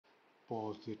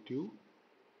positive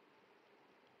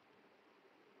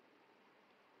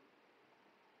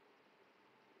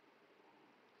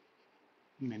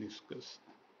meniscus.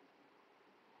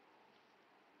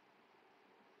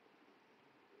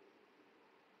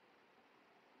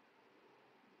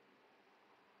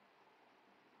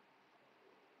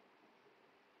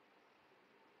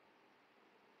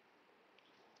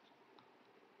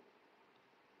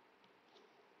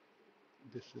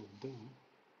 This is the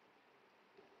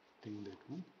thing, that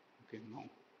one. Okay, now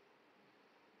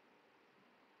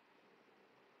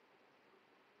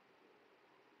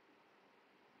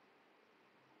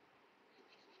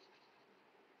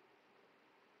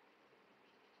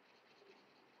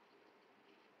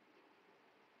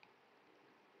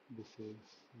this is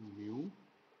mu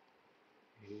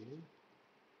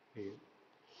a.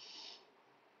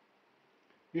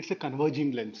 It's a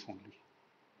converging lens only.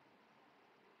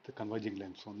 It's a converging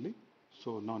lens only.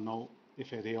 So now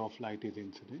if a ray of light is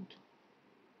incident,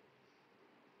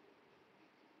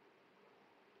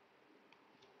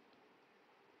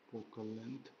 focal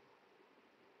length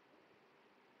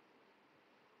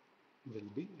will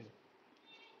be a.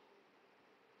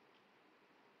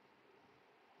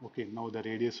 Okay, now the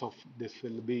radius of this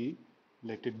will be,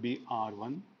 let it be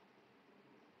r1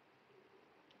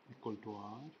 equal to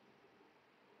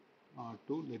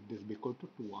r2, let this be equal to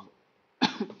 2r.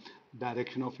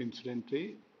 Direction of incident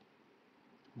ray,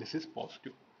 this is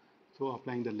positive. So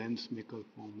applying the lens maker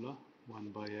formula, 1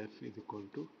 by f is equal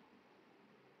to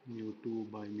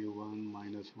mu2 by mu1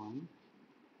 minus 1,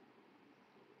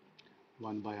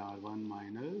 1 by r1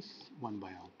 minus 1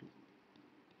 by r2.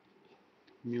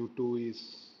 Mu2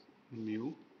 is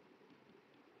mu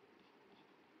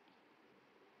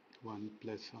 1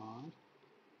 plus r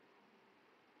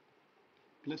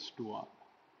plus 2r.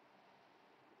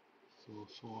 So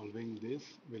solving this,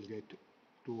 we'll get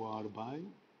 2r by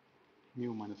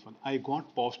mu minus 1. I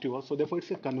got positive r, so therefore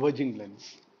it's a converging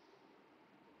lens.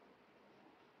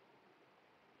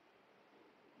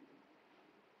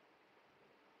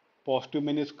 Positive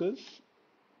meniscus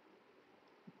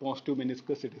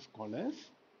it is called as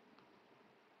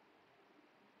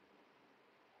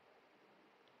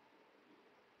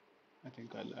I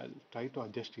think I'll try to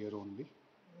adjust here only.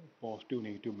 Positive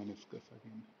negative meniscus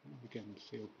again. We can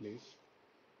save place.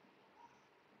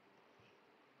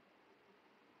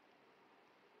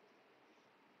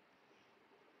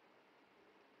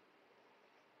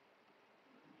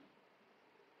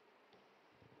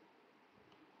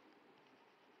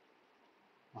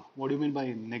 What do you mean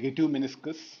by negative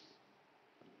meniscus?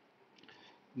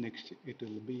 Next it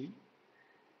will be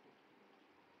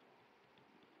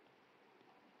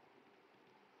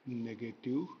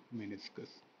negative meniscus.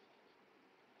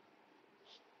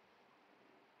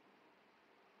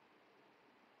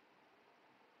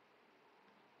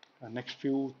 Next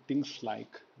few things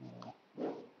like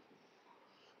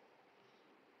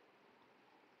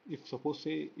if suppose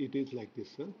say it is like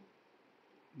this,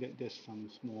 there's some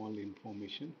small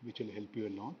information which will help you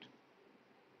a lot.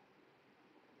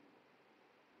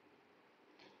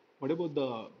 What about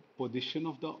the position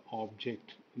of the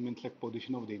object? It means like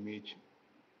position of the image.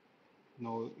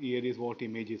 Now here is what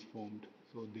image is formed.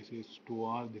 So this is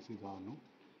 2r, this is r. No,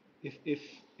 if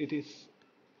it is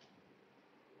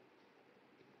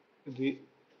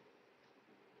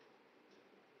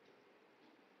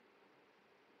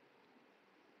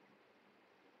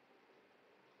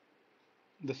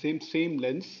the same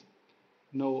lens,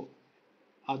 now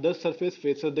other surface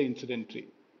faces the incident ray,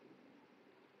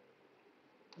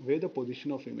 where the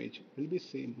position of image will be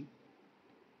same.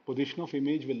 Position of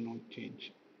image will not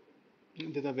change.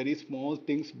 These are very small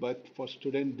things, but for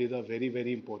student these are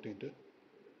very important.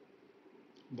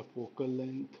 The focal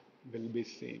length will be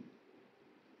same.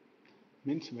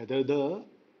 Means whether the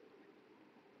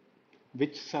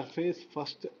which surface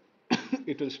first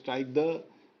it will strike the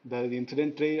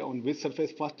incident ray on which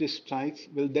surface first it strikes,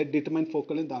 will that determine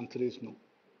focal length? The answer is no.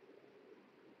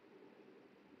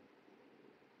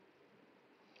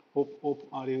 Hope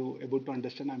are you able to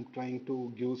understand? I'm trying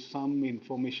to give some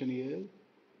information here.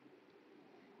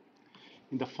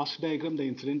 In the first diagram, the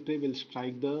incident ray will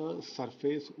strike the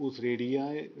surface whose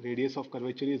radius of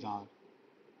curvature is r.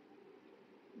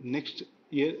 Next,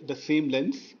 here the same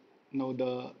lens. Now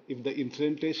if the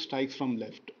incident ray strikes from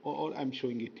left, or I'm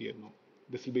showing it here now,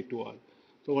 this will be 2r.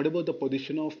 So what about the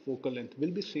position of focal length?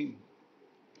 Will be same.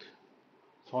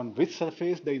 So on which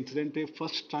surface the incident ray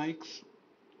first strikes,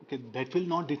 okay, that will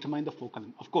not determine the focal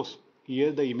length. Of course,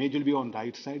 here the image will be on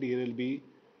right side. Here will be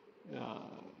uh,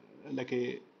 like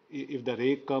if the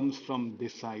ray comes from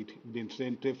this side, the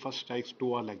incident ray first strikes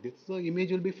 2r like this, the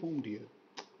image will be formed here.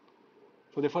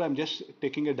 So therefore, I'm just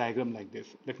taking a diagram like this.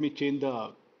 Let me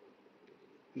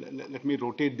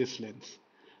rotate this lens.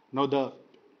 Now the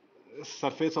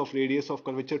surface of radius of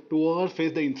curvature toward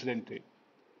face the incident ray.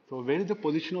 So where is the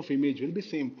position of image will be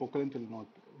same. Focal length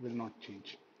will not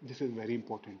change. This is very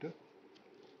important.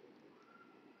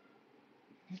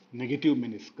 Negative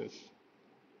meniscus.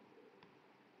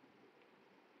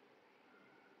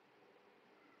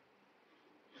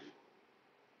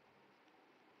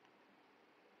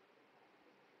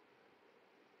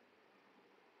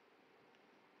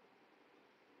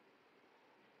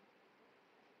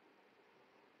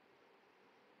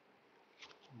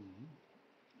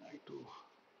 Right to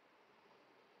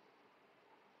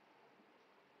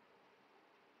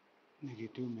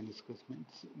negative meniscus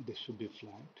means this should be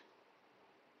flat.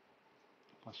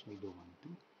 First we'll do one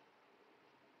thing.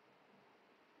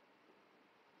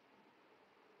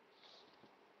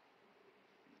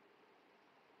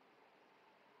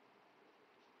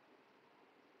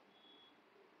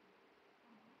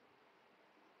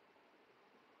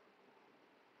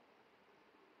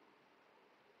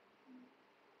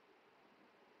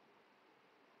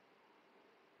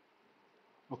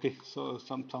 Okay, so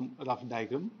some rough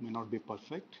diagram may not be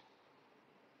perfect.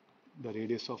 The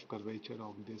radius of curvature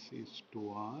of this is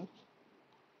 2r.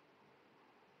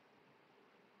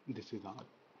 This is r.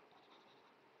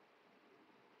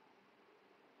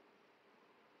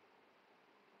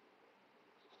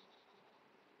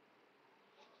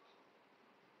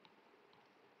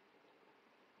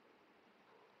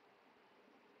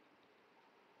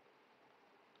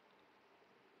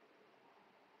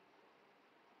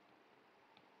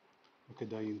 Okay,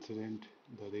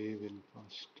 the ray will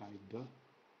first strike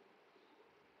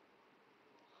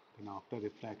then after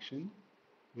refraction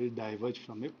will diverge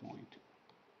from a point.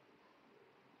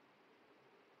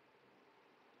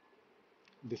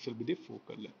 This will be the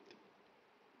focal length.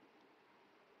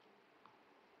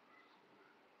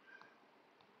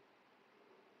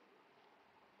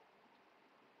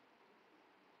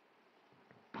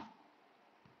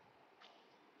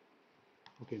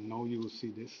 Okay, now you see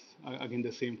this. Again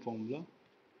the same formula.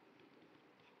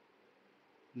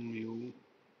 Mu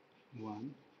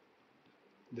 1.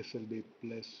 This will be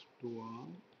plus 2r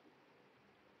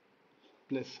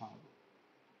plus r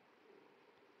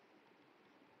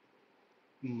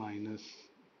minus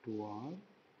 2r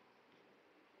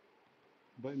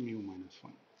by mu minus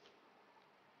 1.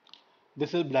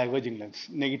 This is diverging length,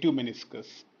 negative meniscus.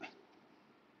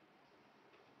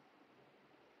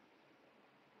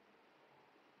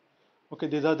 Okay,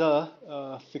 these are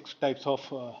the six types of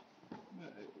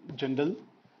general,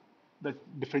 the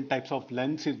different types of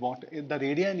lens is what the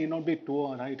radii need not be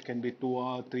 2r, right? It can be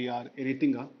 2r, 3r,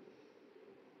 anything.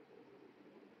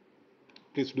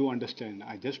 Please do understand.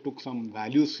 I just took some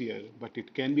values here, but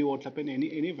it can be what happen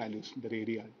any values the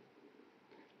radii.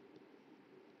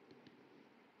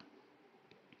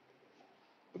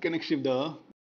 Okay, next if the